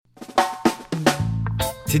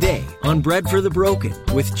Today on Bread for the Broken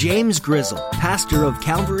with James Grizzle, pastor of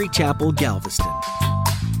Calvary Chapel, Galveston.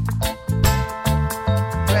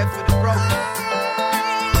 Bread for the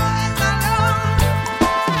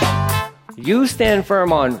broken. You stand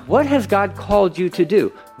firm on what has God called you to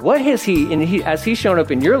do? What has has He shown up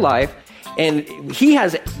in your life? And He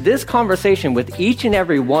has this conversation with each and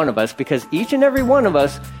every one of us, because each and every one of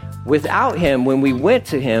us, without Him, when we went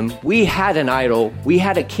to Him, we had an idol, we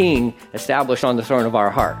had a king established on the throne of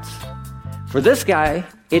our hearts. For this guy,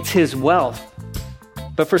 it's his wealth.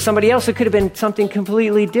 But for somebody else, it could have been something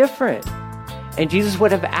completely different. And Jesus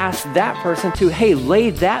would have asked that person to, hey,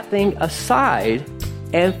 lay that thing aside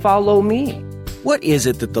and follow me. What is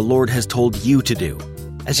it that the Lord has told you to do?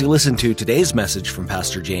 As you listen to today's message from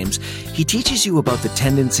Pastor James, he teaches you about the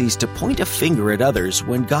tendencies to point a finger at others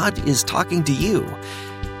when God is talking to you.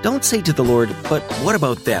 Don't say to the Lord, but what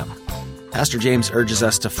about them? Pastor James urges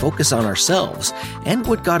us to focus on ourselves and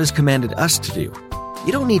what God has commanded us to do.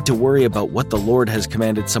 You don't need to worry about what the Lord has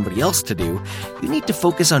commanded somebody else to do. You need to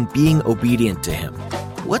focus on being obedient to Him.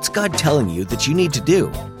 What's God telling you that you need to do?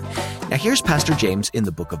 Now here's Pastor James in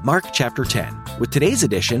the book of Mark chapter 10 with today's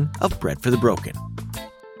edition of Bread for the Broken.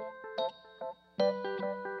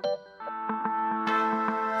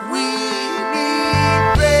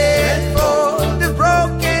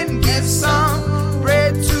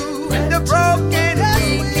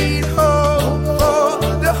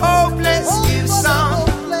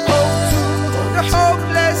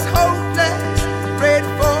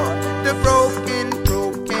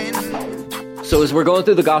 So as we're going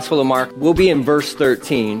through the Gospel of Mark, we'll be in verse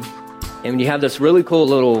 13. And you have this really cool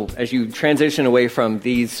little, as you transition away from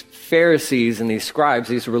these Pharisees and these scribes,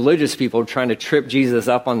 these religious people trying to trip Jesus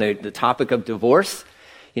up on the topic of divorce.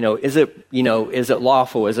 Is it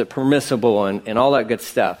lawful? Is it permissible? And all that good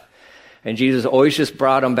stuff. And Jesus always just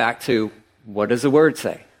brought them back to, what does the Word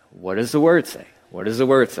say? What does the Word say? What does the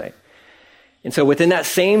Word say? And so within that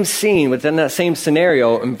same scene, within that same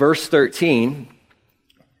scenario, in verse 13,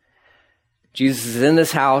 Jesus is in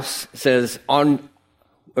this house, says one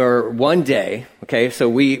day, okay, so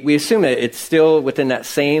we assume that it's still within that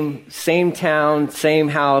same town, same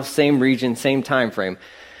house, same region, same time frame.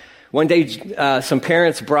 One day, some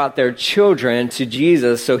parents brought their children to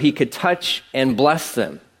Jesus so He could touch and bless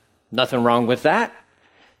them. Nothing wrong with that,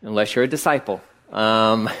 unless you're a disciple.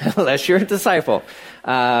 Unless you're a disciple.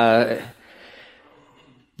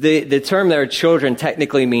 The term there, children,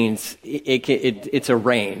 technically means it's a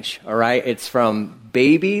range, all right? It's from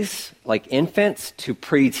babies, like infants, to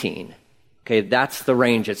preteen. Okay, that's the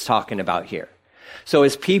range it's talking about here. So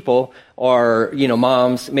as people, or,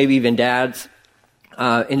 moms, maybe even dads,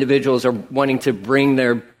 individuals are wanting to bring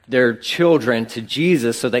their children to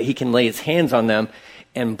Jesus so that He can lay His hands on them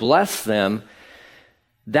and bless them,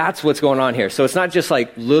 that's what's going on here. So it's not just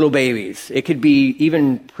like little babies. It could be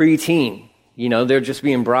even preteen. They're just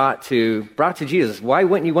being brought to Jesus. Why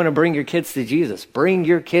wouldn't you want to bring your kids to Jesus? Bring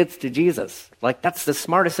your kids to Jesus. Like, that's the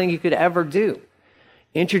smartest thing you could ever do.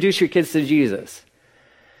 Introduce your kids to Jesus.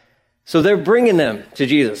 So they're bringing them to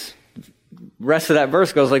Jesus. Rest of that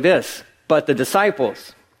verse goes like this. But the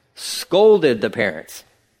disciples scolded the parents.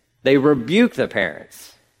 They rebuked the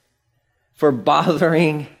parents for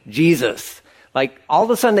bothering Jesus. Like, all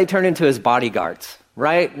of a sudden they turn into His bodyguards,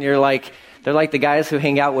 right? And you're like, they're like the guys who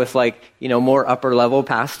hang out with more upper level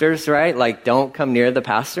pastors, right? Like, don't come near the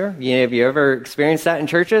pastor. Have you ever experienced that in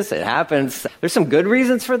churches? It happens. There's some good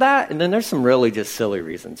reasons for that, and then there's some really just silly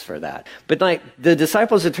reasons for that. But the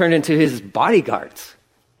disciples had turned into His bodyguards,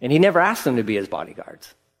 and He never asked them to be His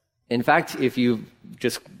bodyguards. In fact, if you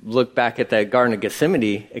just look back at that Garden of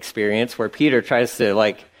Gethsemane experience where Peter tries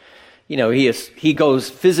to he goes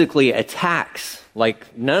physically attacks.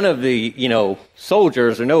 Like, none of the,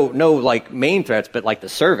 soldiers or no main threats, but the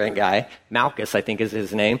servant guy, Malchus, I think is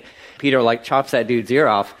his name. Peter, chops that dude's ear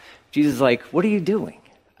off. Jesus is like, what are you doing?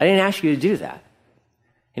 I didn't ask you to do that.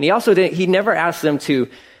 And he never asked them to,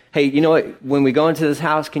 hey, you know what? When we go into this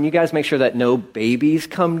house, can you guys make sure that no babies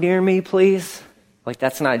come near me, please?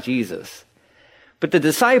 That's not Jesus. But the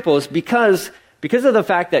disciples, because of the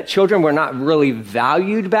fact that children were not really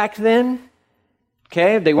valued back then,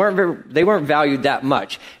 okay, they weren't valued that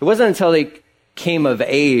much. It wasn't until they came of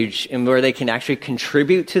age and where they can actually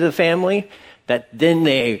contribute to the family that then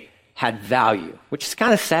they had value, which is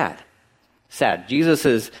kind of sad. Sad.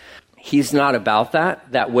 Jesus He's not about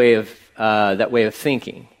that way of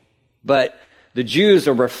thinking. But the Jews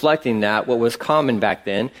are reflecting that, what was common back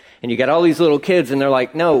then. And you got all these little kids, and they're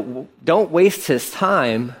like, no, don't waste His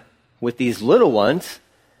time with these little ones.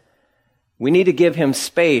 We need to give Him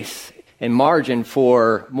space and margin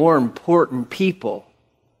for more important people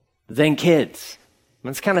than kids.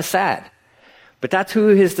 It's kind of sad. But that's who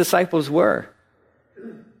his disciples were.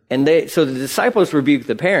 And so the disciples rebuked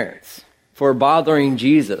the parents for bothering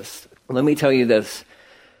Jesus. Let me tell you this.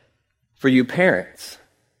 For you parents,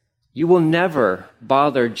 you will never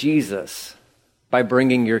bother Jesus by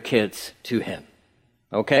bringing your kids to him.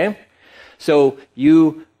 Okay? So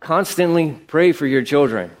you constantly pray for your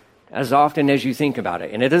children as often as you think about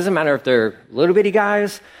it. And it doesn't matter if they're little bitty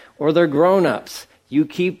guys or they're grown-ups. You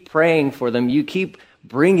keep praying for them. You keep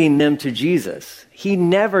bringing them to Jesus. He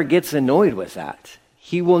never gets annoyed with that.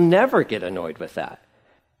 He will never get annoyed with that.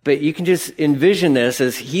 But you can just envision this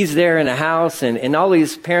as he's there in a house and all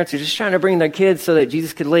these parents are just trying to bring their kids so that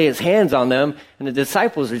Jesus could lay his hands on them, and the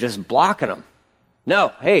disciples are just blocking them.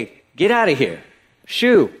 No, hey, get out of here.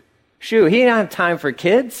 Shoo. He doesn't have time for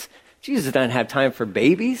kids. Jesus doesn't have time for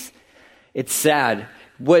babies. It's sad.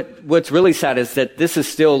 What's really sad is that this is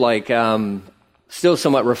still still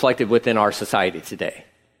somewhat reflected within our society today.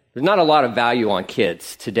 There's not a lot of value on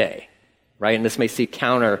kids today, right? And this may seem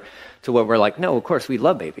counter to what we're like, no, of course we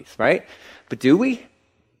love babies, right? But do we?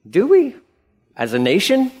 Do we? As a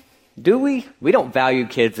nation, do we? We don't value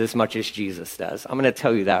kids as much as Jesus does. I'm going to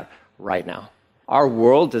tell you that right now. Our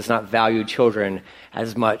world does not value children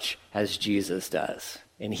as much as Jesus does.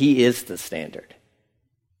 And he is the standard.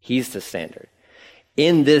 He's the standard.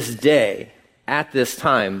 In this day, at this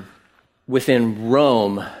time, within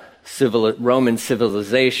Roman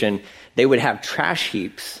civilization, they would have trash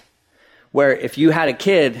heaps where if you had a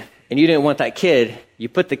kid and you didn't want that kid, you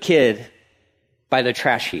put the kid by the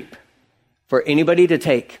trash heap for anybody to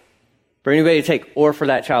take, or for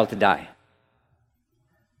that child to die.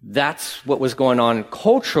 That's what was going on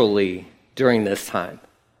culturally during this time.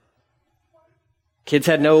 Kids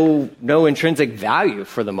had no intrinsic value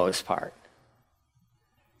for the most part.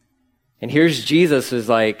 And here's Jesus who's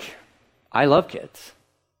like, I love kids.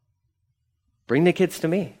 Bring the kids to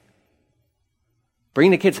me.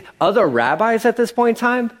 Bring the kids. Other rabbis at this point in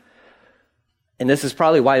time, and this is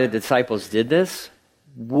probably why the disciples did this,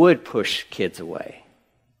 would push kids away.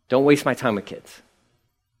 Don't waste my time with kids.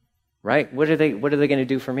 Right? What are they going to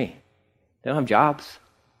do for me? They don't have jobs.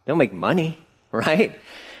 They don't make money, right?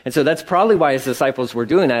 And so that's probably why his disciples were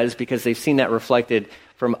doing that, is because they've seen that reflected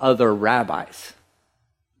from other rabbis.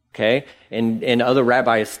 Okay? And other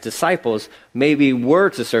rabbis' disciples maybe were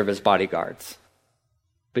to serve as bodyguards.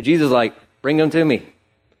 But Jesus is like, bring them to me.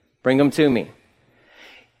 Bring them to me.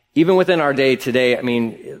 Even within our day today, I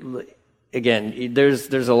mean, again,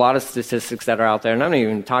 there's a lot of statistics that are out there, and I'm not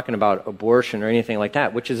even talking about abortion or anything like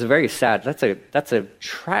that, which is a very sad, that's a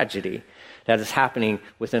tragedy that is happening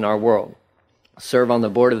within our world. I serve on the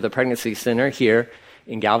board of the pregnancy center here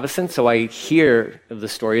in Galveston, so I hear of the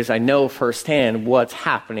stories. I know firsthand what's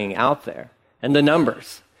happening out there and the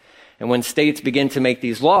numbers. And when states begin to make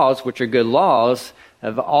these laws, which are good laws,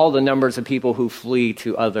 of all the numbers of people who flee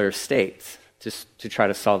to other states to try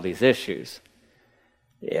to solve these issues.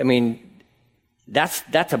 I mean, that's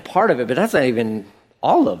a part of it, but that's not even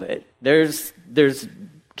all of it. There's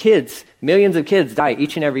kids, millions of kids die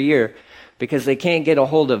each and every year because they can't get a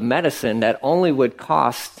hold of medicine that only would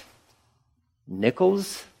cost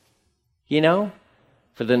nickels,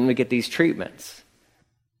 for them to get these treatments.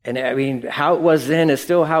 And I mean, how it was then is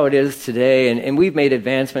still how it is today, and we've made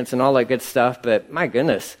advancements and all that good stuff, but my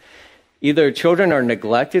goodness, either children are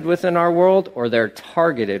neglected within our world or they're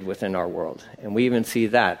targeted within our world. And we even see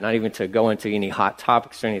that, not even to go into any hot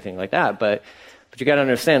topics or anything like that, but you got to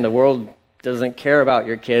understand the world doesn't care about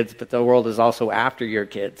your kids, but the world is also after your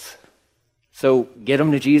kids. So get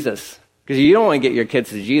them to Jesus, because you don't want to get your kids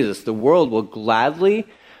to Jesus. The world will gladly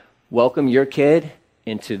welcome your kid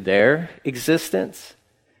into their existence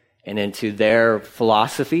and into their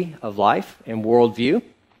philosophy of life and worldview.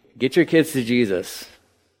 Get your kids to Jesus.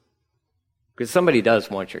 Because somebody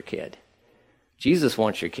does want your kid. Jesus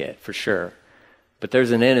wants your kid, for sure. But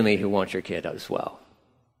there's an enemy who wants your kid as well.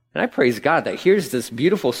 And I praise God that here's this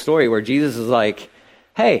beautiful story where Jesus is like,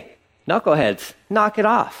 hey, knuckleheads, knock it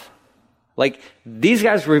off. Like, these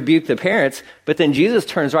guys rebuke the parents, but then Jesus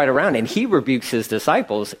turns right around and he rebukes his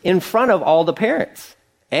disciples in front of all the parents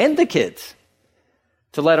and the kids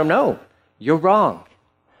to let them know, you're wrong.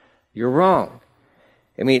 You're wrong.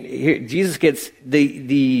 I mean, here, Jesus gets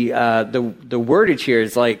the wordage here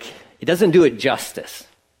is like, it doesn't do it justice,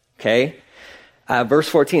 okay? Verse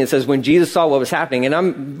 14, it says, when Jesus saw what was happening, and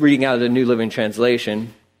I'm reading out of the New Living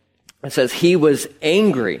Translation, it says, he was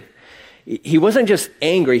angry. He wasn't just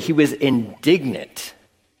angry, he was indignant.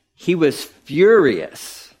 He was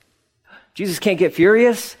furious. Jesus can't get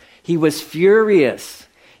furious? He was furious.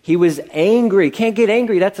 He was angry. Can't get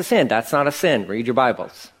angry, that's a sin. That's not a sin. Read your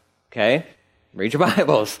Bibles, okay? Read your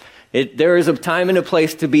Bibles. There is a time and a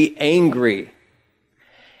place to be angry.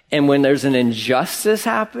 And when there's an injustice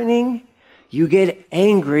happening, you get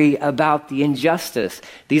angry about the injustice.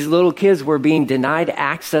 These little kids were being denied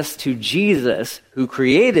access to Jesus, who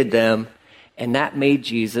created them, and that made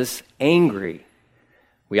Jesus angry.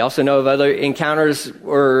 We also know of other encounters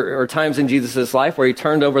or times in Jesus' life where he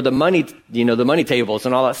turned over the money tables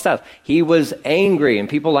and all that stuff. He was angry, and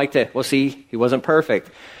people like to, well, see, he wasn't perfect.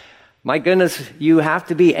 My goodness, you have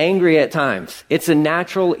to be angry at times. It's a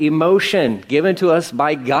natural emotion given to us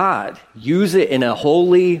by God. Use it in a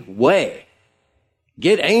holy way.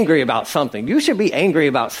 Get angry about something. You should be angry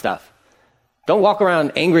about stuff. Don't walk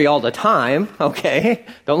around angry all the time, okay?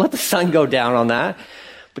 Don't let the sun go down on that.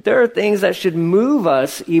 But there are things that should move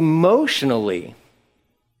us emotionally,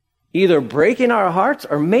 either breaking our hearts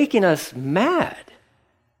or making us mad.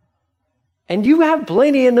 And you have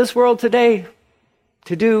plenty in this world today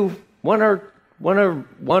to do one or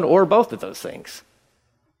both of those things.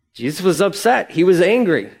 Jesus was upset. He was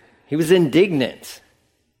angry. He was indignant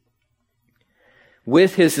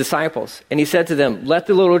with his disciples. And he said to them, let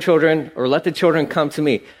the children come to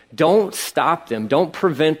me. Don't stop them. Don't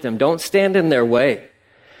prevent them. Don't stand in their way.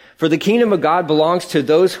 For the kingdom of God belongs to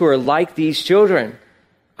those who are like these children.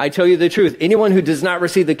 I tell you the truth. Anyone who does not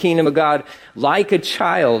receive the kingdom of God like a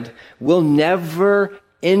child will never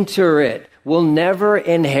enter it, will never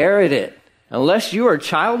inherit it. Unless you are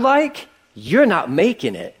childlike, you're not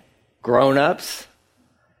making it. Grown-ups,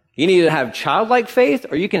 you need to have childlike faith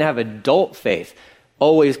or you can have adult faith.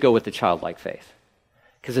 Always go with the childlike faith.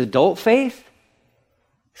 Because adult faith,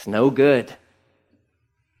 it's no good.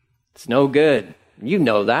 It's no good. You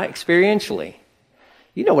know that experientially.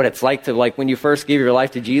 You know what it's like to, when you first gave your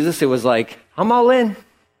life to Jesus, it was like, I'm all in.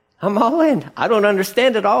 I'm all in. I don't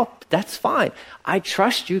understand it all, but that's fine. I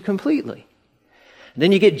trust you completely. And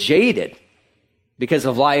then you get jaded because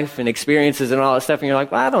of life and experiences and all that stuff, and you're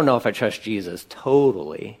like, well, I don't know if I trust Jesus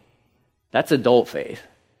totally. That's adult faith.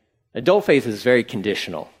 Adult faith is very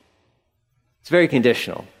conditional. It's very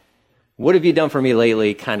conditional. What have you done for me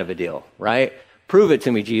lately kind of a deal, right? Prove it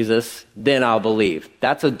to me, Jesus, then I'll believe.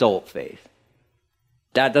 That's adult faith.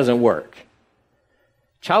 That doesn't work.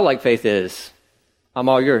 Childlike faith is, I'm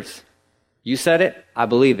all yours. You said it, I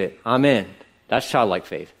believe it. I'm in. That's childlike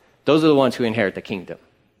faith. Those are the ones who inherit the kingdom.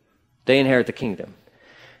 They inherit the kingdom.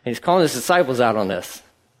 And he's calling his disciples out on this.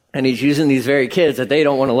 And he's using these very kids that they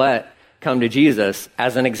don't want to let come to Jesus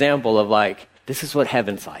as an example of this is what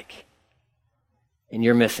heaven's like. And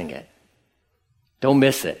you're missing it. Don't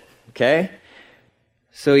miss it, okay?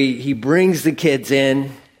 So he brings the kids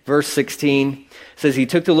in. Verse 16 says he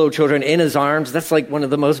took the little children in his arms. That's one of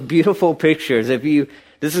the most beautiful pictures. If you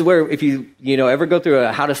ever go through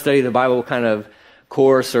a how to study the Bible kind of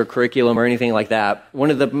course or curriculum or anything like that, one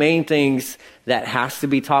of the main things that has to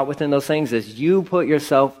be taught within those things is you put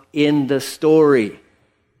yourself in the story.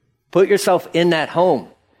 Put yourself in that home.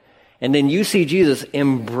 And then you see Jesus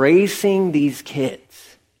embracing these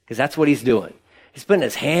kids because that's what he's doing. He's putting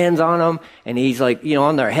his hands on them, and he's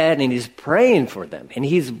on their head, and he's praying for them, and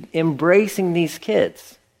he's embracing these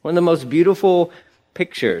kids. One of the most beautiful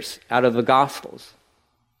pictures out of the Gospels.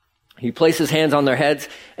 He placed his hands on their heads,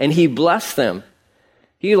 and he blessed them.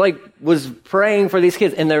 He was praying for these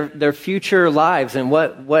kids and their future lives and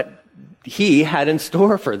what he had in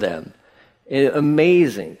store for them.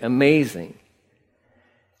 Amazing, amazing.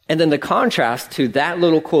 And then the contrast to that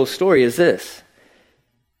little cool story is this.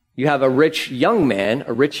 You have a rich young man,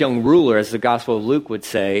 a rich young ruler, as the Gospel of Luke would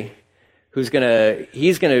say, he's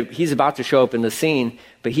about to show up in the scene,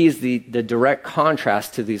 but he's the direct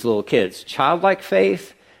contrast to these little kids. Childlike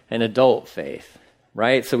faith and adult faith,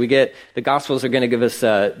 right? So the Gospels are going to give us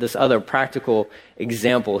this other practical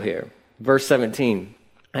example here. Verse 17,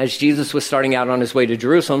 as Jesus was starting out on his way to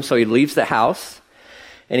Jerusalem, so he leaves the house,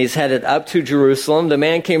 and he's headed up to Jerusalem. A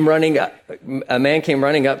man came running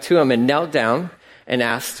up to him and knelt down and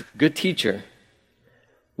asked, "Good teacher,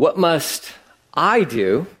 what must I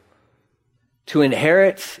do to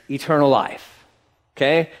inherit eternal life?"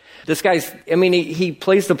 Okay? This guy's, he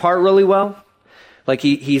plays the part really well.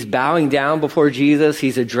 He's bowing down before Jesus.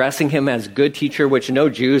 He's addressing him as good teacher, which no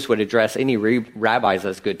Jews would address any rabbis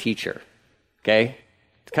as good teacher. Okay?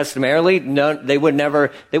 Customarily, they wouldn't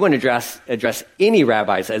address any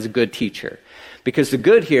rabbis as a good teacher. Because the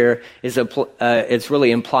good here is it's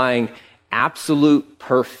really implying absolute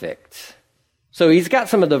perfect. So he's got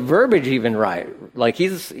some of the verbiage even right.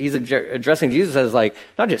 He's addressing Jesus as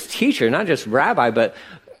not just teacher, not just rabbi, but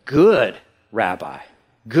good rabbi,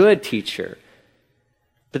 good teacher.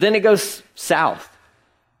 But then it goes south.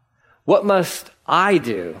 What must I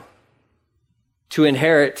do to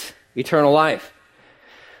inherit eternal life.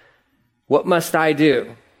 What must I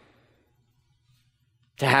do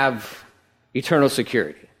to have eternal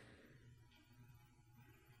security?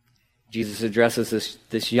 Jesus addresses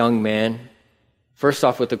this young man, first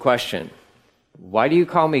off with the question, why do you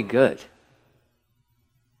call me good?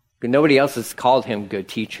 Because nobody else has called him good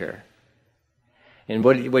teacher. And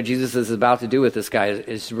what Jesus is about to do with this guy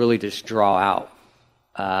is really just draw out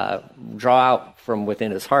from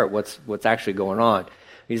within his heart what's actually going on.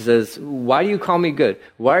 He says, why do you call me good?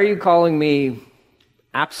 Why are you calling me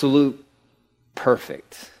absolute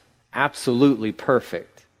perfect? Absolutely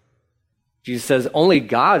perfect. Jesus says, only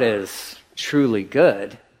God is truly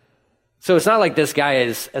good. So it's not like this guy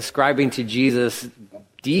is ascribing to Jesus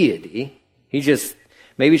deity. He just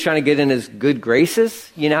maybe he's trying to get in his good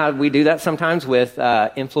graces. You know how we do that sometimes with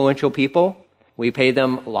influential people? We pay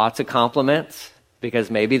them lots of compliments because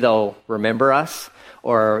maybe they'll remember us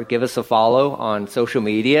or give us a follow on social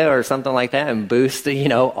media or something like that and boost,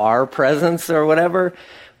 our presence or whatever.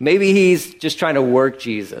 Maybe he's just trying to work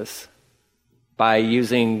Jesus by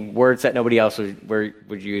using words that nobody else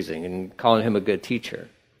was using and calling him a good teacher.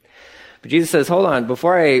 But Jesus says, hold on,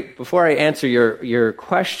 before I answer your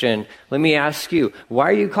question, let me ask you, why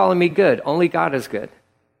are you calling me good? Only God is good.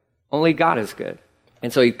 Only God is good.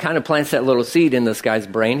 And so he kind of plants that little seed in this guy's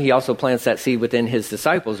brain. He also plants that seed within his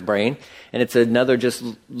disciples' brain. And it's another just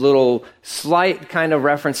little slight kind of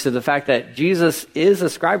reference to the fact that Jesus is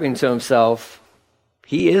ascribing to himself,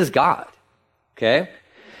 he is God. Okay?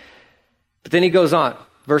 But then he goes on,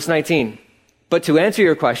 verse 19. But to answer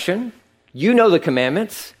your question, you know the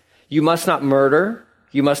commandments. You must not murder.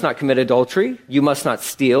 You must not commit adultery. You must not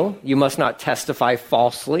steal. You must not testify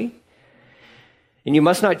falsely. And you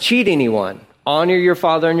must not cheat anyone. Honor your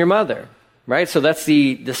father and your mother. Right? So that's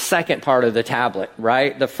the second part of the tablet,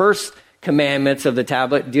 right? The first commandments of the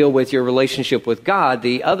tablet deal with your relationship with God.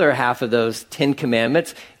 The other half of those 10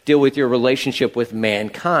 commandments deal with your relationship with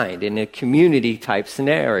mankind in a community type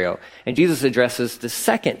scenario. And Jesus addresses the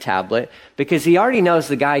second tablet because he already knows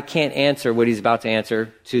the guy can't answer what he's about to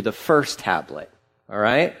answer to the first tablet. All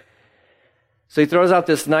right? So he throws out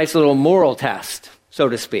this nice little moral test, so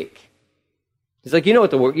to speak. He's like, you know what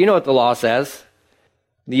the law says.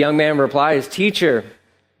 The young man replies, teacher.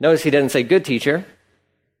 Notice he doesn't say good teacher.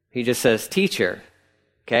 He just says teacher.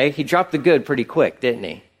 Okay? He dropped the good pretty quick, didn't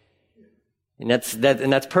he? And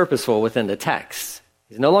that's purposeful within the text.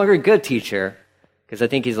 He's no longer a good teacher because I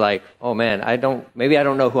think he's like, oh man, maybe I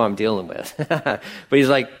don't know who I'm dealing with. But he's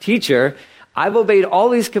like, teacher, I've obeyed all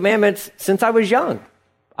these commandments since I was young.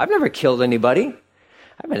 I've never killed anybody.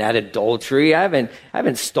 I haven't had adultery. I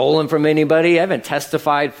haven't stolen from anybody. I haven't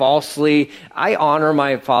testified falsely. I honor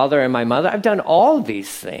my father and my mother. I've done all of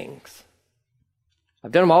these things.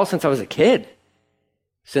 I've done them all since I was a kid.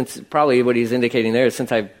 Since probably what he's indicating there is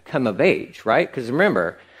since I've come of age, right? Because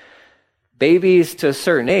remember, babies to a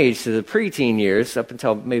certain age, to the preteen years, up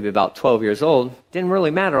until maybe about 12 years old, didn't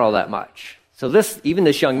really matter all that much. So even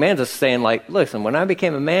this young man's just saying like, listen, when I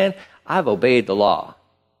became a man, I've obeyed the law.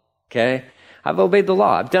 Okay? I've obeyed the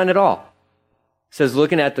law. I've done it all. It says,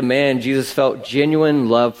 looking at the man, Jesus felt genuine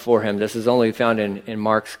love for him. This is only found in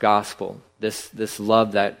Mark's gospel. This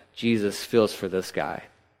love that Jesus feels for this guy.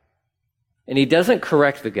 And he doesn't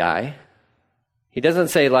correct the guy. He doesn't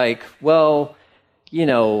say like, well,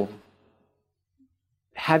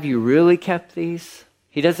 have you really kept these?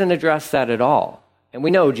 He doesn't address that at all. And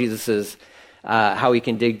we know Jesus' how he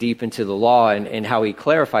can dig deep into the law and how he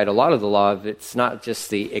clarified a lot of the law. It's not just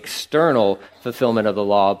the external fulfillment of the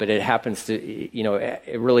law, but it happens to,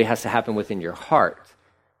 it really has to happen within your heart.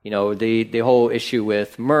 The whole issue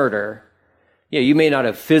with murder. You may not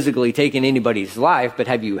have physically taken anybody's life, but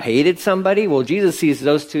have you hated somebody? Well, Jesus sees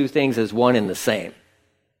those two things as one and the same.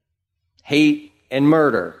 Hate and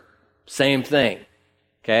murder, same thing.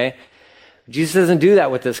 Okay? Jesus doesn't do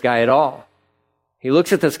that with this guy at all. He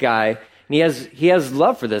looks at this guy, and he has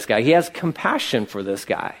love for this guy. He has compassion for this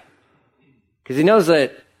guy. Because he knows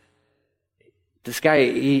that this guy,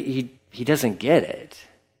 he doesn't get it.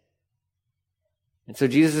 And so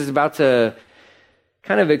Jesus is about to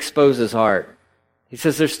kind of expose his heart. He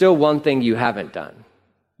says, there's still one thing you haven't done.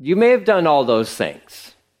 You may have done all those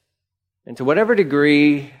things. And to whatever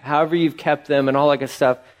degree, however you've kept them and all that good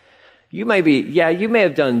stuff, you may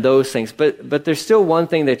have done those things, but there's still one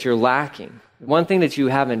thing that you're lacking. One thing that you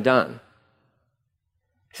haven't done.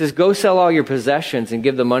 He says, go sell all your possessions and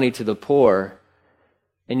give the money to the poor,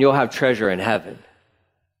 and you'll have treasure in heaven.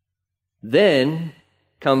 Then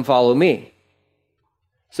come follow me.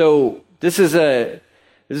 So this is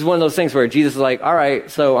one of those things where Jesus is like, all right,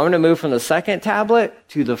 so I'm going to move from the second tablet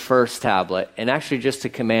to the first tablet, and actually just to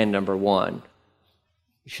command number 1.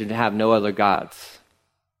 You should have no other gods.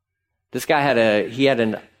 This guy had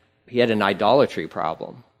an idolatry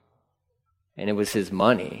problem, and it was his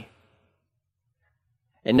money.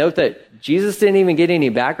 And note that Jesus didn't even get any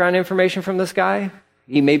background information from this guy.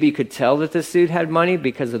 He maybe could tell that this dude had money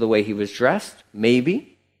because of the way he was dressed.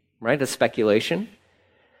 Maybe, right? That's speculation.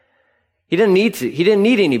 He didn't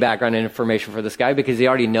need any background information for this guy because he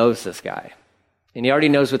already knows this guy. And he already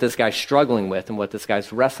knows what this guy's struggling with and what this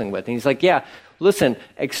guy's wrestling with. And he's like, yeah, listen,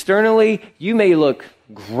 externally, you may look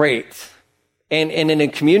great. And in a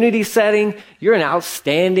community setting, you're an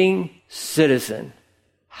outstanding citizen.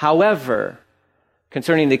 However,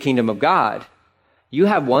 concerning the kingdom of God, you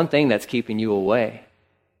have one thing that's keeping you away.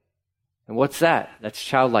 And what's that? That's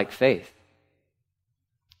childlike faith.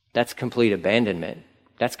 That's complete abandonment.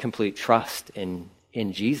 That's complete trust in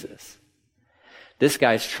Jesus. This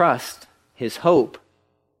guy's trust, his hope,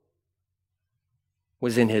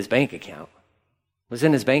 was in his bank account.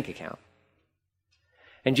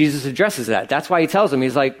 And Jesus addresses that. That's why he tells him,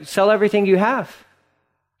 he's like, sell everything you have.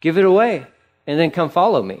 Give it away. And then come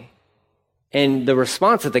follow me. And the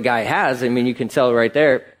response that the guy has, I mean, you can tell right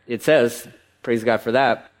there, it says, praise God for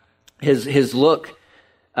that, his look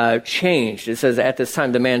changed. It says, at this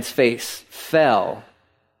time, the man's face fell.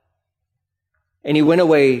 And he went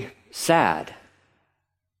away sad.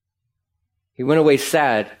 He went away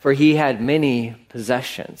sad, for he had many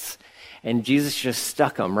possessions. And Jesus just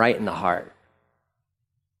stuck him right in the heart.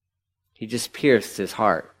 He just pierced his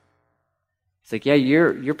heart. He's like, yeah,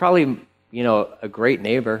 you're probably, a great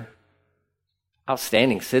neighbor,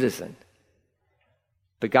 outstanding citizen.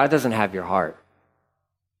 But God doesn't have your heart.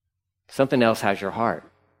 Something else has your heart.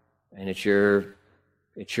 And it's your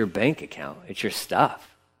bank account. It's your stuff.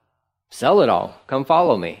 Sell it all. Come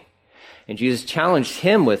follow me. And Jesus challenged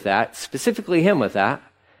him with that, specifically him with that,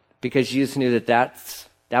 because Jesus knew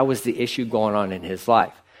that was the issue going on in his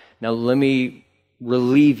life. Now, let me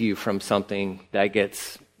relieve you from something that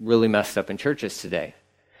gets really messed up in churches today.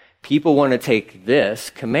 People want to take this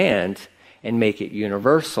command and make it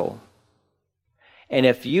universal. And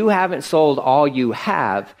if you haven't sold all you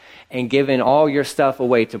have and given all your stuff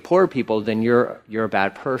away to poor people, then you're a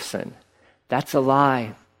bad person. That's a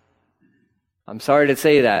lie. I'm sorry to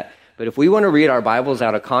say that, but if we want to read our Bibles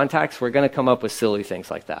out of context, we're going to come up with silly things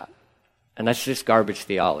like that. And that's just garbage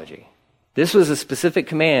theology. This was a specific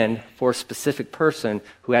command for a specific person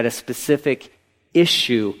who had a specific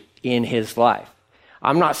issue in his life.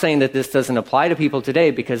 I'm not saying that this doesn't apply to people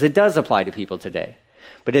today, because it does apply to people today.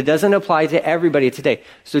 But it doesn't apply to everybody today.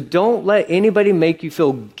 So don't let anybody make you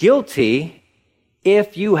feel guilty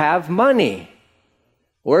if you have money.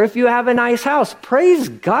 Or if you have a nice house. Praise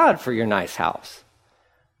God for your nice house.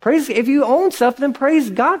 If you own stuff, then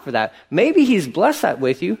praise God for that. Maybe he's blessed that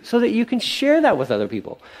with you so that you can share that with other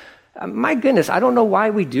people. My goodness, I don't know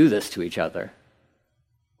why we do this to each other.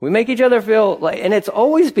 We make each other feel like, and it's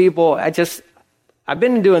always people, I've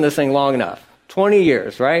been doing this thing long enough, 20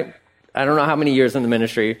 years, right? I don't know how many years in the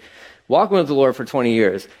ministry, walking with the Lord for 20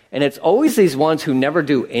 years. And it's always these ones who never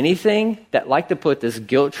do anything that like to put this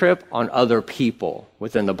guilt trip on other people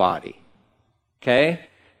within the body. Okay?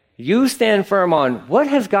 You stand firm on what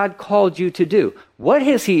has God called you to do? What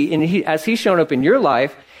has as he's shown up in your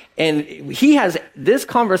life, and he has this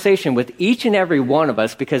conversation with each and every one of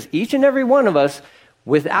us, because each and every one of us,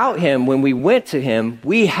 without him, when we went to him,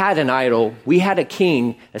 we had an idol, we had a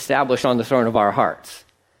king established on the throne of our hearts.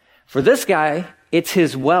 For this guy, it's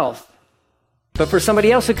his wealth. But for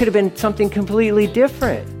somebody else, it could have been something completely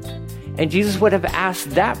different. And Jesus would have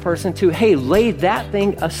asked that person to, hey, lay that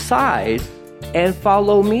thing aside and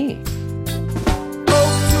follow me. The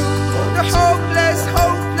hopeless,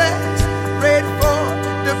 bread for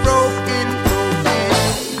the broken.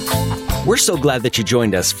 We're so glad that you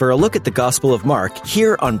joined us for a look at the Gospel of Mark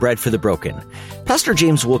here on Bread for the Broken. Pastor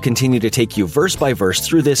James will continue to take you verse by verse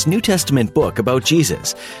through this New Testament book about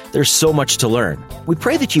Jesus. There's so much to learn. We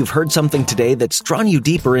pray that you've heard something today that's drawn you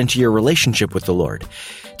deeper into your relationship with the Lord.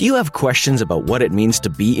 Do you have questions about what it means to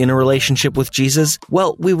be in a relationship with Jesus?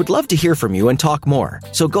 Well, we would love to hear from you and talk more.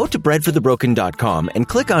 So go to breadforthebroken.com and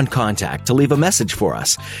click on Contact to leave a message for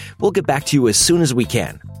us. We'll get back to you as soon as we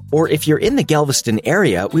can. Or if you're in the Galveston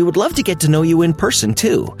area, we would love to get to know you in person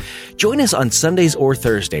too. Join us on Sundays or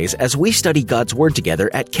Thursdays as we study God's Word together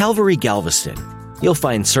at Calvary Galveston. You'll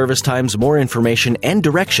find service times, more information, and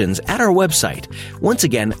directions at our website. Once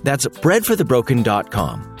again, that's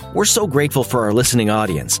breadforthebroken.com. We're so grateful for our listening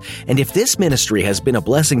audience, and if this ministry has been a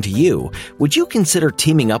blessing to you, would you consider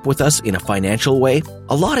teaming up with us in a financial way?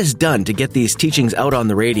 A lot is done to get these teachings out on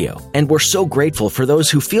the radio, and we're so grateful for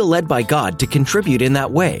those who feel led by God to contribute in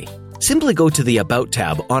that way. Simply go to the About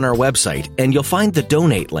tab on our website and you'll find the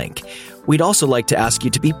Donate link. We'd also like to ask you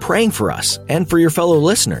to be praying for us and for your fellow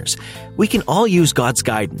listeners. We can all use God's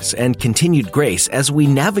guidance and continued grace as we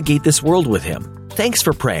navigate this world with Him. Thanks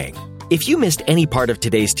for praying. If you missed any part of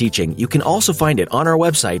today's teaching, you can also find it on our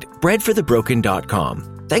website,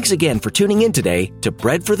 breadforthebroken.com. Thanks again for tuning in today to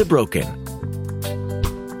Bread for the Broken.